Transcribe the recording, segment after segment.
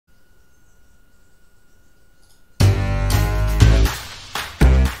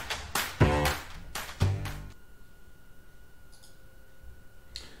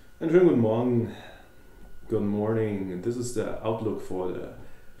schönen guten Morgen. Good morning. This is the outlook for the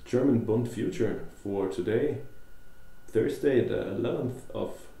German Bund future for today, Thursday, the 11th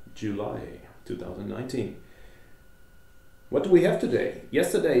of July 2019. What do we have today?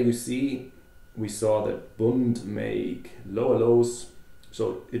 Yesterday we saw that Bund make lower lows,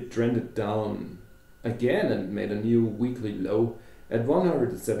 so it trended down again and made a new weekly low at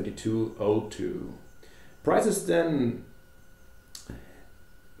 172.02. Prices then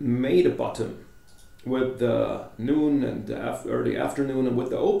made a bottom with the noon and the early afternoon, and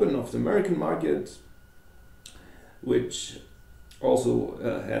with the open of the American market, which also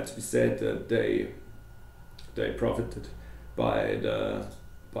had to be said that they profited by the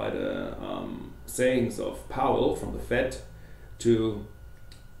sayings of Powell from the Fed to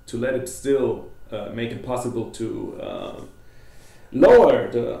let it still make it possible to lower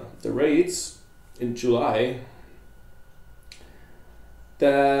the rates in July.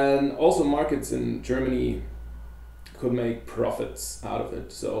 Then also markets in Germany could make profits out of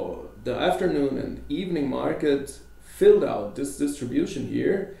it. So the afternoon and evening market filled out this distribution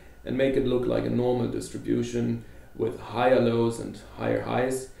here and make it look like a normal distribution with higher lows and higher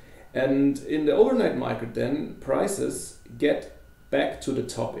highs. And in the overnight market then prices get back to the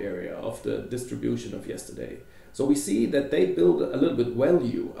top area of the distribution of yesterday. So we see that they build a little bit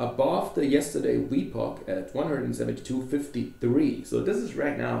value above the yesterday VPOC at 172.53. So this is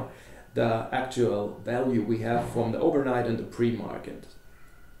right now the actual value we have from the overnight and the pre-market.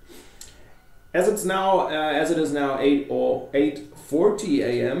 As it is now 8:40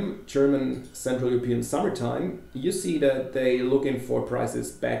 a.m. German Central European summertime, you see that they looking for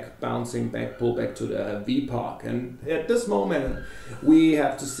prices bouncing back, pull back to the VPOC. And at this moment, we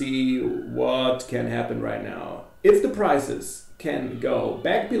have to see what can happen right now. If the prices can go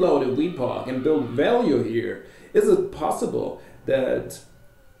back below the VPOC and build value here, is it possible that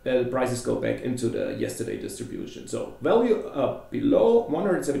the prices go back into the yesterday distribution? So value up below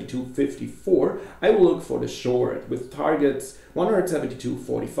 172.54, I will look for the short with targets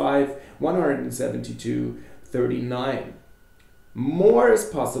 172.45, 172.39. More is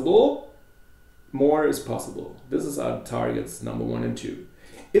possible. This is our targets number 1 and 2.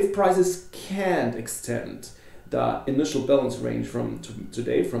 If prices can't extend the initial balance range from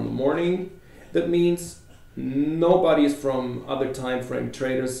today, from the morning, that means nobody is from other time frame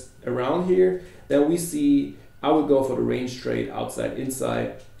traders around here, then we see I will go for the range trade outside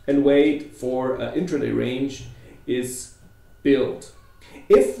inside and wait for an intraday range is built.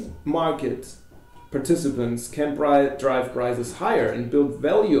 If market participants can drive prices higher and build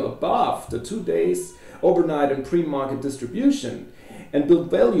value above the 2 days overnight and pre-market distribution and build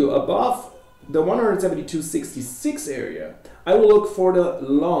value above the 172.66 area, I will look for the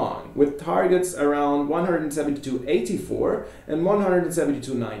long with targets around 172.84 and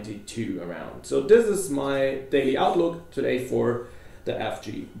 172.92 around. So this is my daily outlook today for the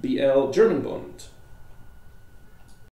FGBL German Bund.